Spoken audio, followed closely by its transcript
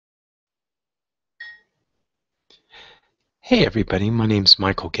Hey everybody, my name's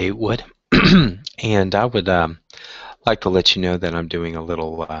Michael Gatewood, and I would like to let you know that I'm doing a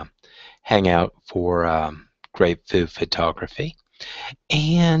little hangout for great food photography,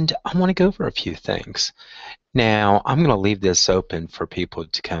 and I want to go over a few things. Now, I'm going to leave this open for people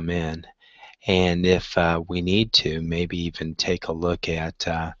to come in, and if we need to, maybe even take a look at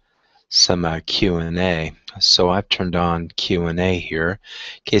some Q&A. So I've turned on Q&A here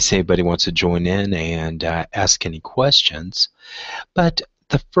in case anybody wants to join in and ask any questions. But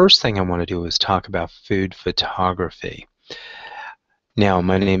the first thing I want to do is talk about food photography. Now,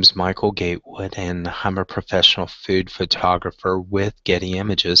 my name is Michael Gatewood, and I'm a professional food photographer with Getty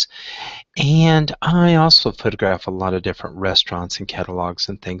Images. And I also photograph a lot of different restaurants and catalogs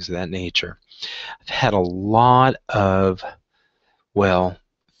and things of that nature. I've had a lot of, well,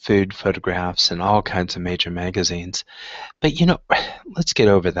 food photographs in all kinds of major magazines. But let's get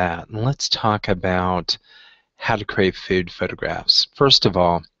over that and let's talk about how to create food photographs. First of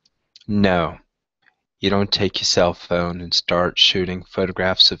all, no, you don't take your cell phone and start shooting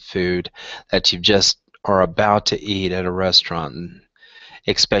photographs of food that you just are about to eat at a restaurant and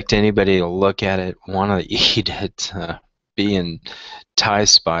expect anybody to look at it, want to eat it, be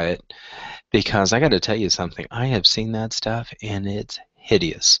enticed by it. Because I got to tell you something, I have seen that stuff and it's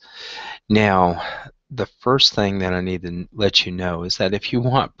hideous. Now, the first thing that I need to let you know is that if you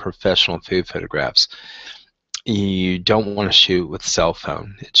want professional food photographs, you don't want to shoot with cell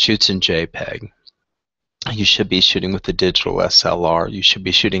phone. It shoots in JPEG. You should be shooting with the digital SLR. You should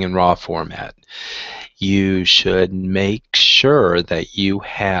be shooting in RAW format. You should make sure that you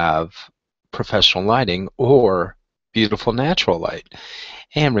have professional lighting or beautiful natural light.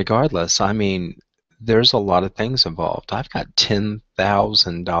 And regardless, I mean, there's a lot of things involved. I've got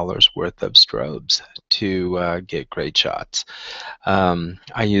 $10,000 worth of strobes to get great shots.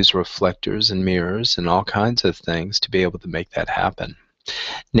 I use reflectors and mirrors and all kinds of things to be able to make that happen.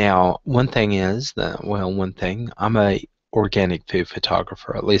 Now, one thing is that, well, one thing, I'm a organic food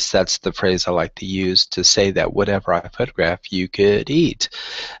photographer. At least that's the phrase I like to use to say that whatever I photograph, you could eat.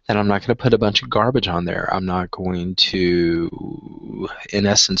 And I'm not going to put a bunch of garbage on there. I'm not going to, in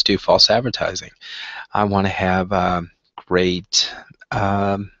essence, do false advertising. I want to have great,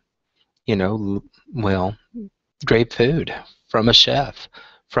 um, you know, well, great food from a chef,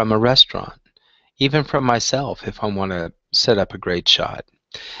 from a restaurant, even from myself if I want to set up a great shot.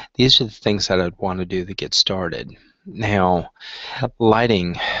 These are the things that I'd want to do to get started. Now,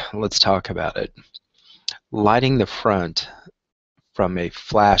 lighting, let's talk about it. Lighting the front from a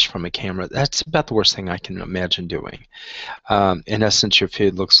flash from a camera, that's about the worst thing I can imagine doing. In essence, your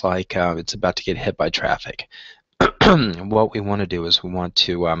food looks like it's about to get hit by traffic. What we want to do is we want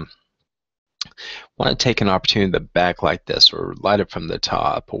to take an opportunity to backlight this or light it from the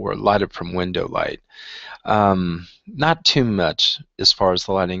top or light it from window light. Not too much as far as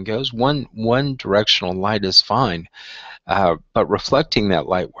the lighting goes. One directional light is fine, but reflecting that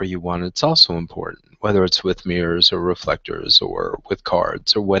light where you want it's also important, whether it's with mirrors or reflectors or with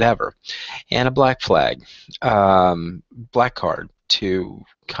cards or whatever. And a black flag, black card to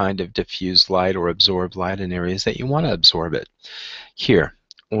kind of diffuse light or absorb light in areas that you want to absorb it. Here,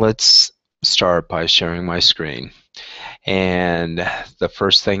 let's start by sharing my screen. And the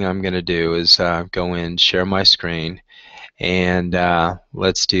first thing I'm going to do is go in, share my screen, and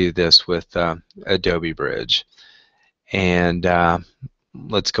let's do this with Adobe Bridge. And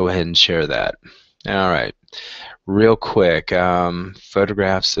let's go ahead and share that. All right, real quick,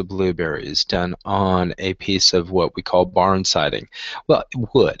 photographs of blueberries done on a piece of what we call barn siding. Well,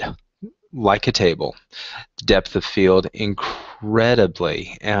 wood, like a table. Depth of field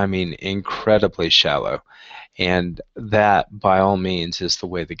incredibly, and I mean incredibly shallow. And that, by all means, is the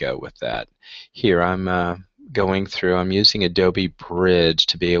way to go with that. Here, I'm going through, I'm using Adobe Bridge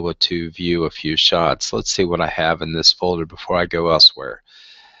to be able to view a few shots. Let's see what I have in this folder before I go elsewhere.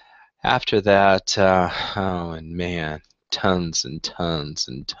 After that, oh, and man, tons and tons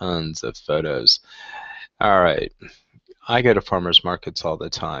and tons of photos. All right, I go to farmers markets all the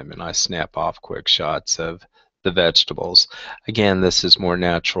time, and I snap off quick shots of the vegetables. Again, this is more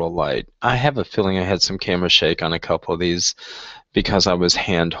natural light. I have a feeling I had some camera shake on a couple of these because I was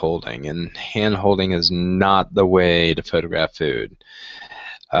hand holding, and hand holding is not the way to photograph food.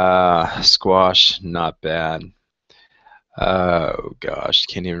 Squash, not bad. Oh gosh,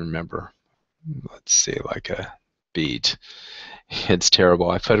 can't even remember. Let's see, like a beet. It's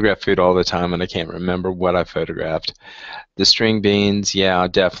terrible. I photograph food all the time and I can't remember what I photographed. The string beans, yeah,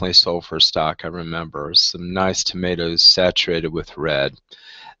 definitely sulfur stock, I remember. Some nice tomatoes saturated with red.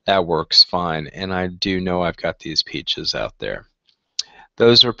 That works fine. And I do know I've got these peaches out there.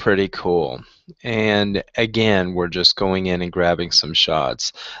 Those are pretty cool. And again, we're just going in and grabbing some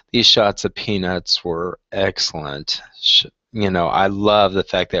shots. These shots of peanuts were excellent. You know, I love the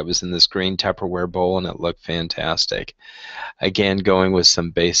fact that it was in this green Tupperware bowl and it looked fantastic. Again, going with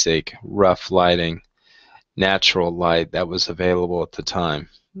some basic rough lighting, natural light that was available at the time.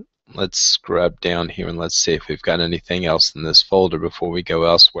 Let's scrub down here and let's see if we've got anything else in this folder before we go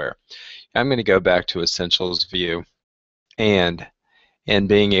elsewhere. I'm going to go back to Essentials View, and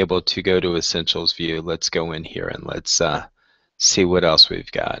being able to go to Essentials View, let's go in here and let's see what else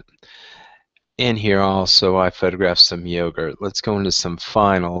we've got. In here also I photographed some yogurt. Let's go into some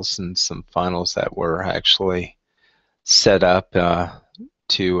finals, and some finals that were actually set up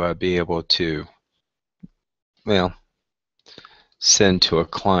to be able to, well, send to a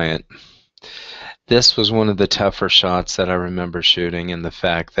client. This was one of the tougher shots that I remember shooting, and the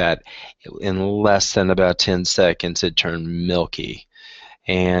fact that in less than about 10 seconds it turned milky.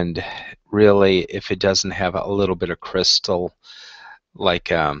 And really, if it doesn't have a little bit of crystal,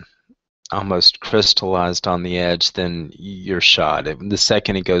 like almost crystallized on the edge, then you're shot. The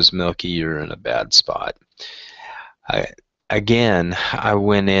second it goes milky, you're in a bad spot. Again, I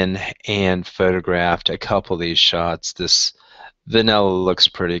went in and photographed a couple of these shots. This vanilla looks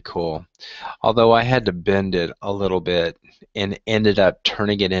pretty cool, although I had to bend it a little bit and ended up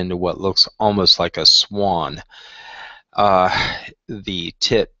turning it into what looks almost like a swan. The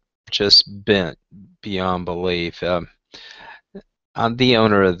tip just bent beyond belief. The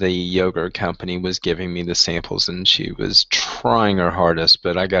owner of the yogurt company was giving me the samples, and she was trying her hardest,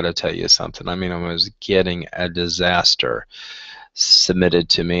 but I got to tell you something. I mean, I was getting a disaster submitted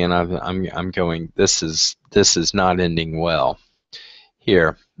to me, and I'm going, this is not ending well.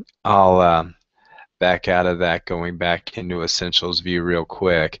 Here, I'll back out of that, going back into Essentials View real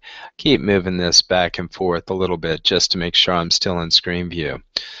quick. Keep moving this back and forth a little bit just to make sure I'm still in Screen View.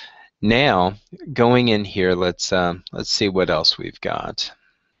 Now, going in here, let's see what else we've got.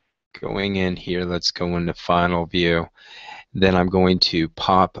 Going in here, let's go into Final View. Then I'm going to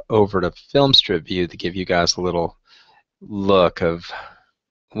pop over to Film Strip View to give you guys a little look of,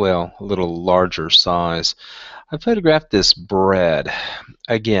 well, a little larger size. I photographed this bread,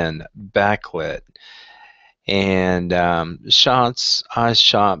 again, backlit, and I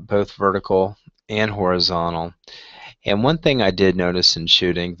shot both vertical and horizontal. And one thing I did notice in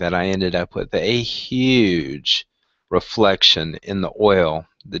shooting, that I ended up with a huge reflection in the oil,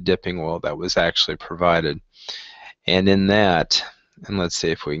 the dipping oil that was actually provided. And in that, and let's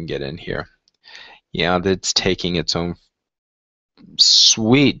see if we can get in here. Yeah, that's taking its own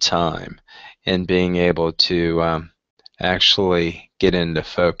sweet time in being able to actually get into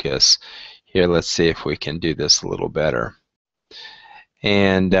focus. Here, let's see if we can do this a little better.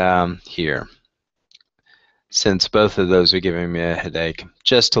 And here, since both of those are giving me a headache,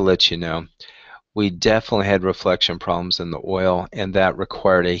 just to let you know, we definitely had reflection problems in the oil, and that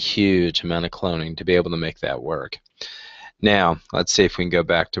required a huge amount of cloning to be able to make that work. Now, let's see if we can go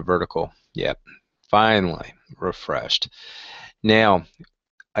back to vertical. Yep, finally refreshed. Now,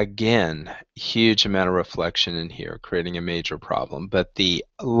 again, huge amount of reflection in here, creating a major problem, but the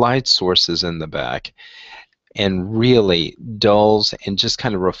light source is in the back and really dulls and just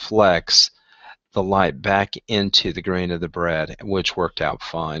kind of reflects the light back into the grain of the bread, which worked out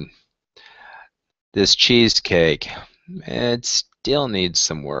fine. This cheesecake, it still needs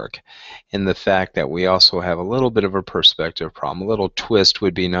some work in the fact that we also have a little bit of a perspective problem. A little twist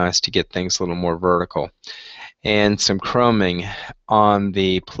would be nice to get things a little more vertical. And some chroming on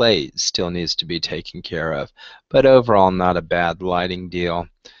the plate still needs to be taken care of. But overall, not a bad lighting deal.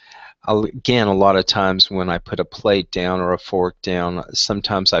 Again, a lot of times when I put a plate down or a fork down,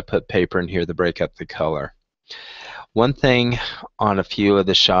 sometimes I put paper in here to break up the color. One thing on a few of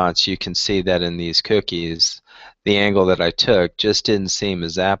the shots, you can see that in these cookies, the angle that I took just didn't seem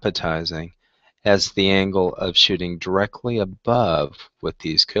as appetizing as the angle of shooting directly above with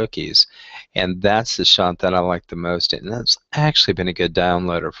these cookies. And that's the shot that I like the most, and that's actually been a good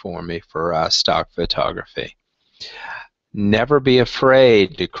downloader for me for stock photography. Never be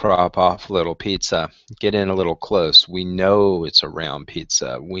afraid to crop off a little pizza. Get in a little close. We know it's a round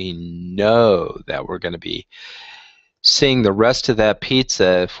pizza. We know that we're going to be seeing the rest of that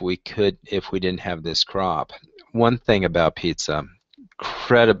pizza if we didn't have this crop. One thing about pizza,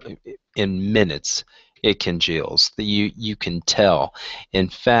 in minutes it congeals. You can tell. In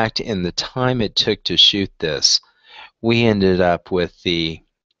fact, in the time it took to shoot this, we ended up with the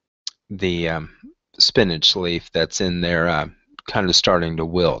spinach leaf that's in there kind of starting to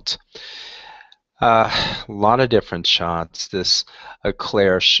wilt. A lot of different shots. This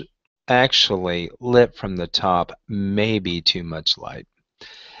eclair actually lit from the top, maybe too much light.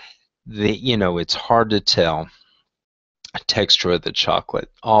 it's hard to tell texture of the chocolate.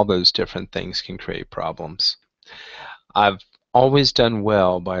 All those different things can create problems. I've always done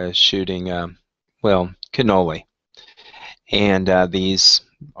well by shooting, well, cannoli, and these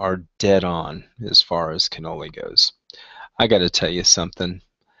are dead on as far as cannoli goes. I got to tell you something.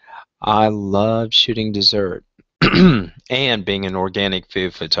 I love shooting dessert and being an organic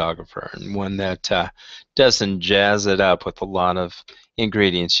food photographer, and one that doesn't jazz it up with a lot of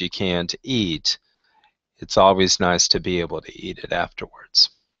ingredients you can't eat. It's always nice to be able to eat it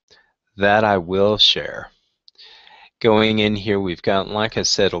afterwards. That I will share. Going in here, we've got, like I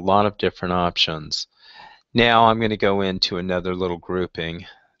said, a lot of different options. Now I'm going to go into another little grouping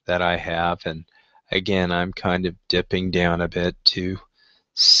that I have, and again, I'm kind of dipping down a bit to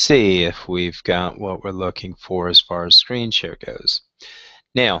see if we've got what we're looking for as far as screen share goes.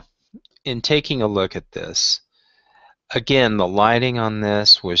 Now, in taking a look at this, again, the lighting on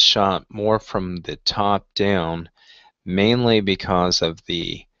this was shot more from the top down, mainly because of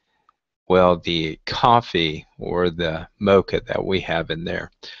the coffee or the mocha that we have in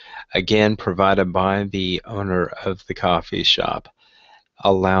there. Again, provided by the owner of the coffee shop,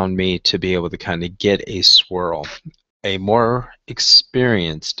 allowed me to be able to kind of get a swirl. A more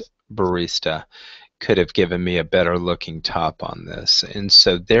experienced barista could have given me a better looking top on this. And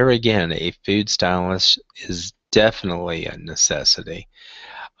so there again, a food stylist is definitely a necessity.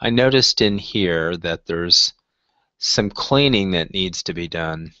 I noticed in here that there's some cleaning that needs to be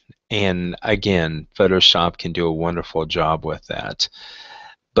done, and again, Photoshop can do a wonderful job with that.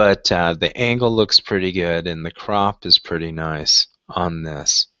 But the angle looks pretty good and the crop is pretty nice on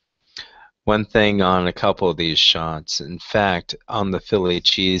this. One thing on a couple of these shots, in fact, on the Philly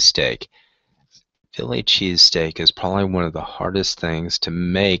cheesesteak is probably one of the hardest things to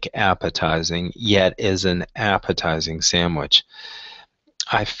make appetizing, yet is an appetizing sandwich.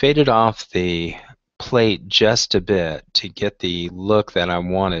 I faded off the plate just a bit to get the look that I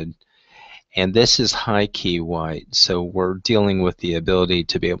wanted, and this is high key white, so we're dealing with the ability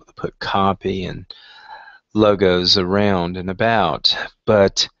to be able to put copy and logos around and about,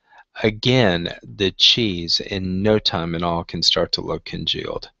 but again, the cheese in no time at all can start to look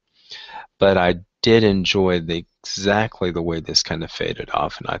congealed. But I did enjoy exactly the way this kind of faded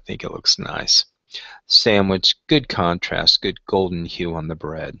off, and I think it looks nice. Sandwich, good contrast, good golden hue on the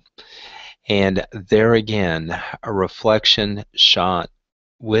bread. And there again, a reflection shot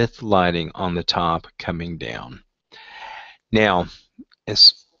with lighting on the top coming down. Now,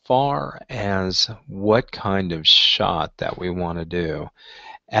 as far as what kind of shot that we want to do,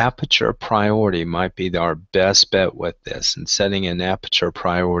 aperture priority might be our best bet with this, and setting an aperture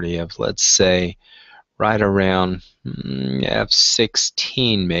priority of, let's say, right around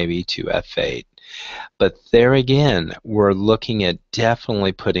f16 maybe to f8. But there again, we're looking at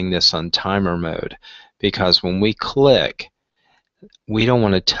definitely putting this on timer mode, because when we click, we don't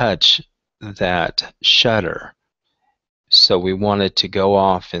want to touch that shutter. So we want it to go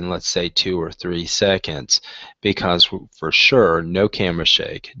off in, let's say, 2 or 3 seconds, because for sure, no camera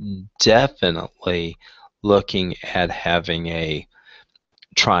shake. Definitely looking at having a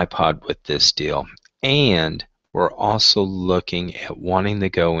tripod with this deal. And we're also looking at wanting to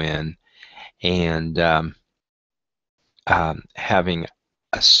go in and having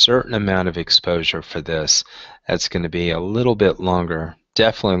a certain amount of exposure for this that's going to be a little bit longer,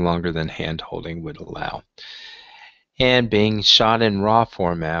 definitely longer than hand holding would allow. And being shot in RAW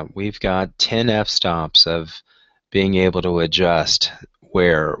format, we've got 10 f-stops of being able to adjust,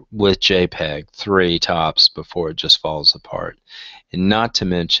 where with JPEG, 3 tops before it just falls apart. And not to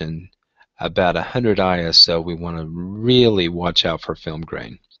mention about 100 ISO, we want to really watch out for film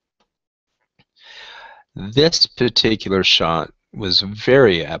grain. This particular shot was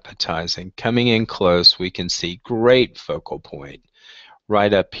very appetizing. Coming in close, we can see great focal point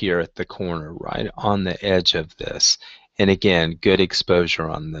right up here at the corner, right on the edge of this. And again, good exposure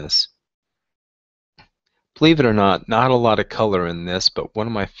on this. Believe it or not a lot of color in this, but one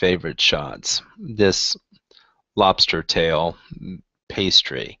of my favorite shots, this lobster tail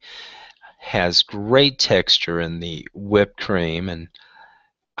pastry, has great texture in the whipped cream, and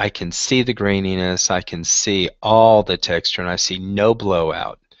I can see the graininess, I can see all the texture, and I see no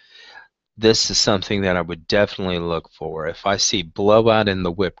blowout. This is something that I would definitely look for. If I see blowout in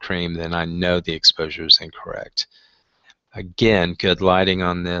the whipped cream, then I know the exposure is incorrect. Again, good lighting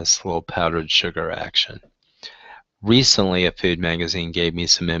on this, little powdered sugar action. Recently, a food magazine gave me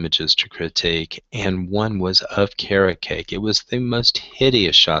some images to critique, and one was of carrot cake. It was the most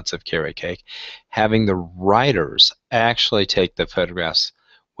hideous shots of carrot cake, having the writers actually take the photographs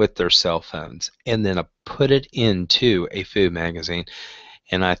with their cell phones and then put it into a food magazine.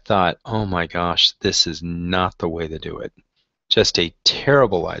 And I thought, oh my gosh, this is not the way to do it. Just a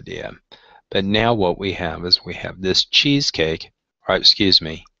terrible idea. But now what we have is we have this cheesecake, or excuse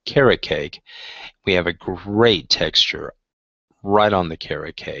me, carrot cake. We have a great texture right on the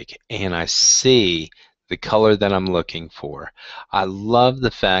carrot cake, and I see the color that I'm looking for. I love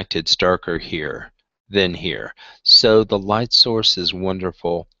the fact it's darker here than here. So the light source is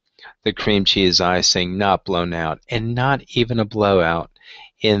wonderful. The cream cheese icing not blown out, and not even a blowout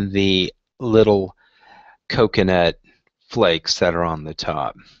in the little coconut flakes that are on the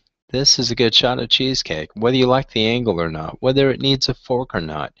top. This is a good shot of cheesecake, whether you like the angle or not, whether it needs a fork or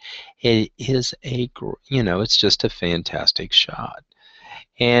not. It is it's just a fantastic shot.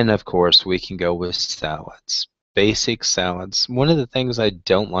 And of course, we can go with salads. Basic salads. One of the things I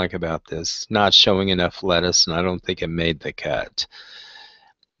don't like about this, not showing enough lettuce, and I don't think it made the cut.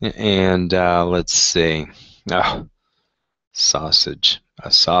 And let's see. Oh, sausage.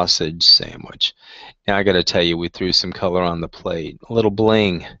 A sausage sandwich. Now I got to tell you, we threw some color on the plate. A little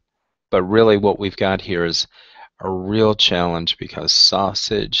bling. But really what we've got here is a real challenge because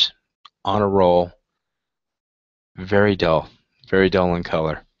sausage on a roll, very dull in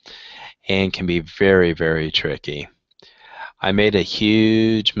color, and can be very, very tricky. I made a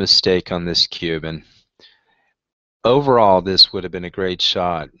huge mistake on this Cuban. Overall, this would have been a great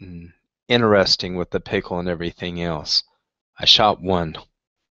shot and interesting with the pickle and everything else. I shot one.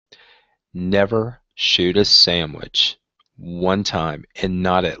 Never shoot a sandwich one time and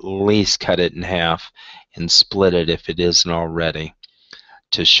not at least cut it in half and split it if it isn't already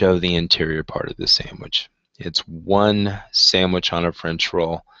to show the interior part of the sandwich. It's one sandwich on a French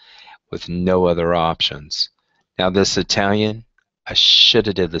roll with no other options. Now this Italian, I should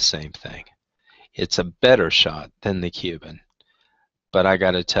have did the same thing. It's a better shot than the Cuban, but I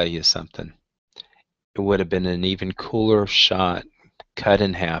got to tell you something. It would have been an even cooler shot, cut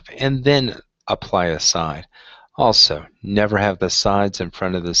in half, and then apply a side. Also, never have the sides in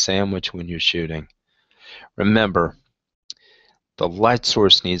front of the sandwich when you're shooting. Remember, the light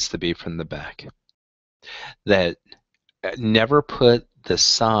source needs to be from the back. That never put the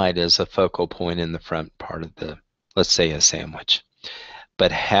side as a focal point in the front part of the, let's say, a sandwich.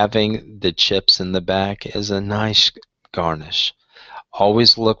 But having the chips in the back is a nice garnish.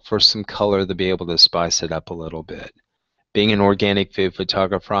 Always look for some color to be able to spice it up a little bit. Being an organic food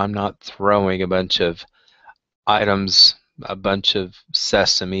photographer, I'm not throwing a bunch of items, a bunch of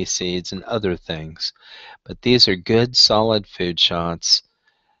sesame seeds and other things, but these are good solid food shots,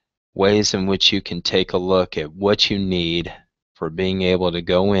 ways in which you can take a look at what you need for being able to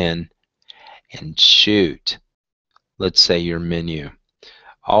go in and shoot, let's say, your menu.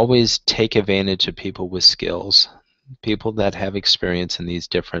 Always take advantage of people with skills, people that have experience in these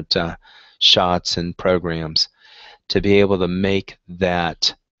different shots and programs, to be able to make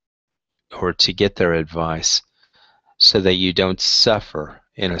that or to get their advice so that you don't suffer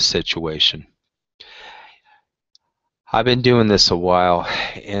in a situation. I've been doing this a while,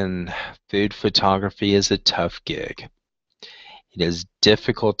 and food photography is a tough gig. It is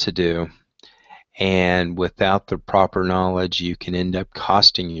difficult to do, and without the proper knowledge, you can end up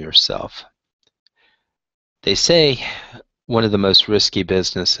costing yourself. They say one of the most risky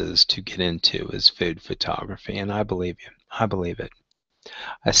businesses to get into is food photography, and I believe you. I believe it.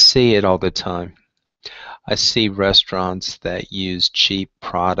 I see it all the time. I see restaurants that use cheap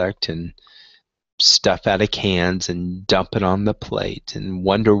product and stuff out of cans and dump it on the plate and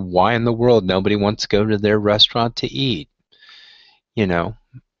wonder why in the world nobody wants to go to their restaurant to eat. You know,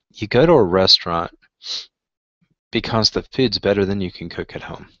 you go to a restaurant because the food's better than you can cook at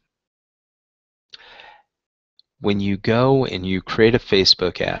home. When you go and you create a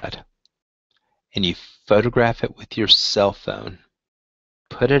Facebook ad and you photograph it with your cell phone,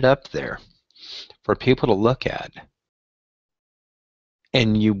 put it up there for people to look at,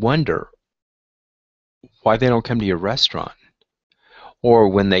 and you wonder why they don't come to your restaurant. Or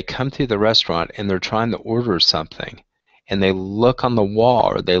when they come to the restaurant and they're trying to order something and they look on the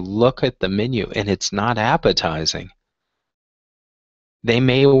wall or they look at the menu and it's not appetizing, they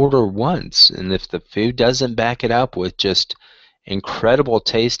may order once, and if the food doesn't back it up with just incredible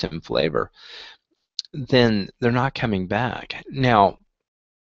taste and flavor, then they're not coming back. Now,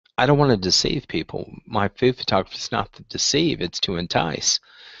 I don't want to deceive people. My food photography is not to deceive, it's to entice.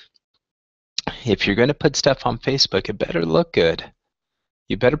 If you're going to put stuff on Facebook, it better look good.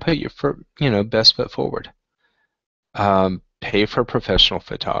 You better put your best foot forward. Pay for professional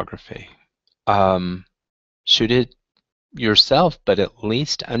photography. Shoot it yourself, but at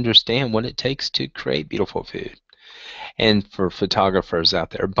least understand what it takes to create beautiful food. And for photographers out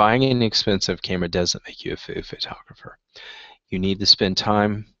there, buying an expensive camera doesn't make you a food photographer. You need to spend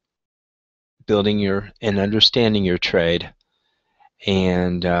time building and understanding your trade,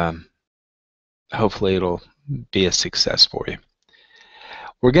 and hopefully it'll be a success for you.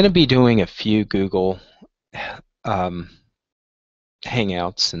 We're going to be doing a few Google Hangouts,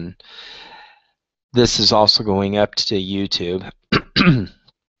 and this is also going up to YouTube.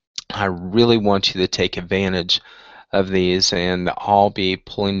 I really want you to take advantage of these, and I'll be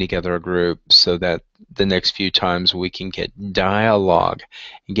pulling together a group so that the next few times we can get dialogue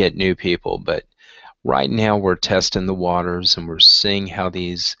and get new people. But right now we're testing the waters, and we're seeing how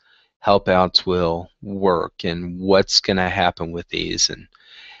these help outs will work and what's going to happen with these, and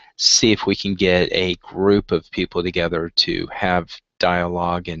see if we can get a group of people together to have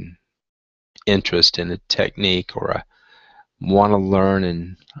dialogue and interest in a technique, or want to learn.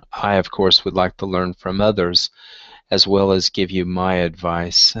 And I, of course, would like to learn from others as well as give you my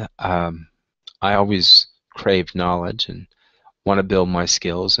advice. I always crave knowledge and want to build my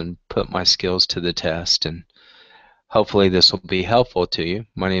skills and put my skills to the test, and hopefully this will be helpful to you.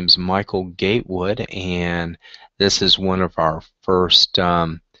 My name is Michael Gatewood, and this is one of our first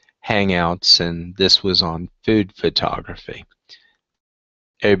Hangouts, and this was on food photography.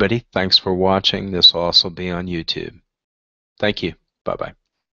 Everybody, thanks for watching. This will also be on YouTube. Thank you. Bye-bye.